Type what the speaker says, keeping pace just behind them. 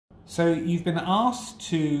So you've been asked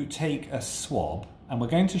to take a swab, and we're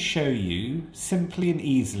going to show you simply and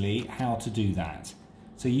easily how to do that.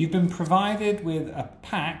 So you've been provided with a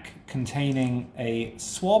pack containing a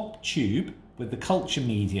swab tube with the culture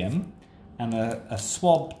medium and a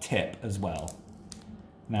swab tip as well.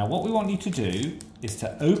 Now what we want you to do is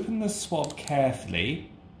to open the swab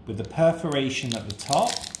carefully with the perforation at the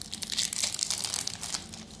top,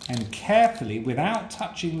 and carefully, without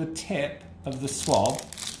touching the tip of the swab,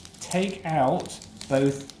 take out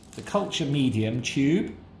both the culture medium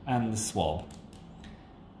tube and the swab.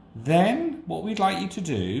 Then what we'd like you to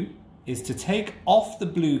do is to take off the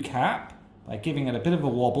blue cap by giving it a bit of a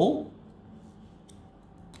wobble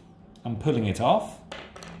and pulling it off,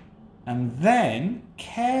 and then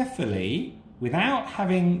carefully, without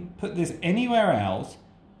having put this anywhere else,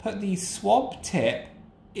 put the swab tip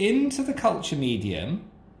into the culture medium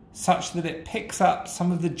such that it picks up some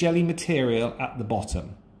of the jelly material at the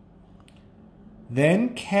bottom.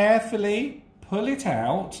 Then carefully pull it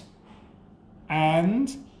out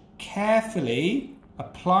and carefully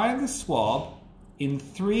apply the swab in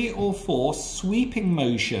 3 or 4 sweeping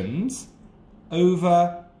motions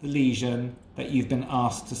over the lesion that you've been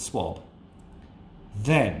asked to swab.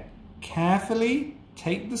 Then carefully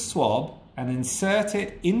take the swab and insert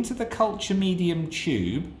it into the culture medium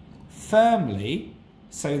tube firmly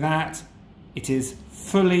so that it is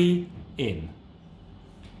fully in.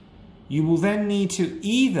 You will then need to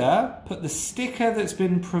either put the sticker that's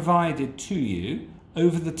been provided to you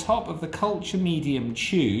over the top of the culture medium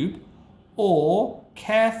tube, or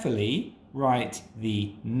carefully write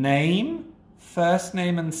the name, first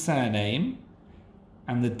name and surname,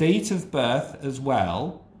 and the date of birth as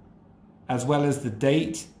well as the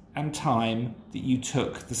date and time that you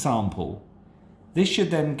took the sample. This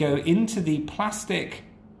should then go into the plastic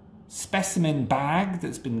specimen bag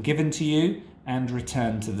that's been given to you and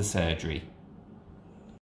return to the surgery.